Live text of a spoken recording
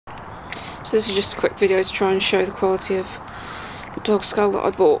So this is just a quick video to try and show the quality of the dog skull that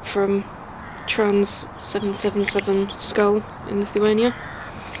I bought from Trans 777 Skull in Lithuania.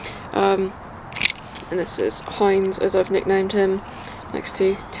 And this is Heinz, as I've nicknamed him, next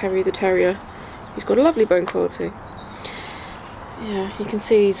to Terry the Terrier. He's got a lovely bone quality. Yeah, you can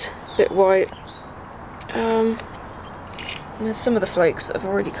see he's a bit white. And there's some of the flakes that have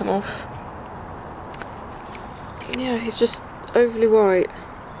already come off. Yeah, he's just overly white.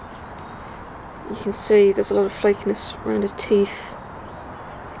 You can see there's a lot of flakiness around his teeth,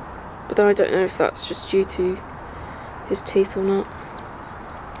 but I don't know if that's just due to his teeth or not.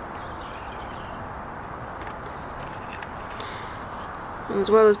 And as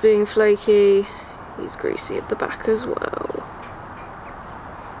well as being flaky, he's greasy at the back as well.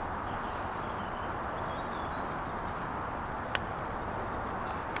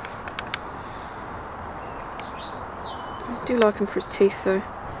 I do like him for his teeth though.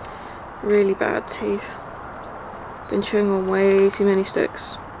 Really bad teeth. Been chewing on way too many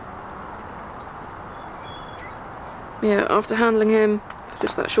sticks. Yeah, after handling him for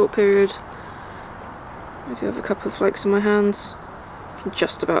just that short period, I do have a couple of flakes in my hands. I can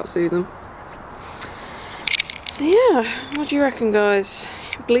just about see them. So yeah, what do you reckon, guys?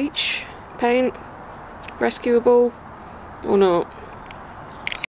 Bleach? Paint? Rescuable? Or not?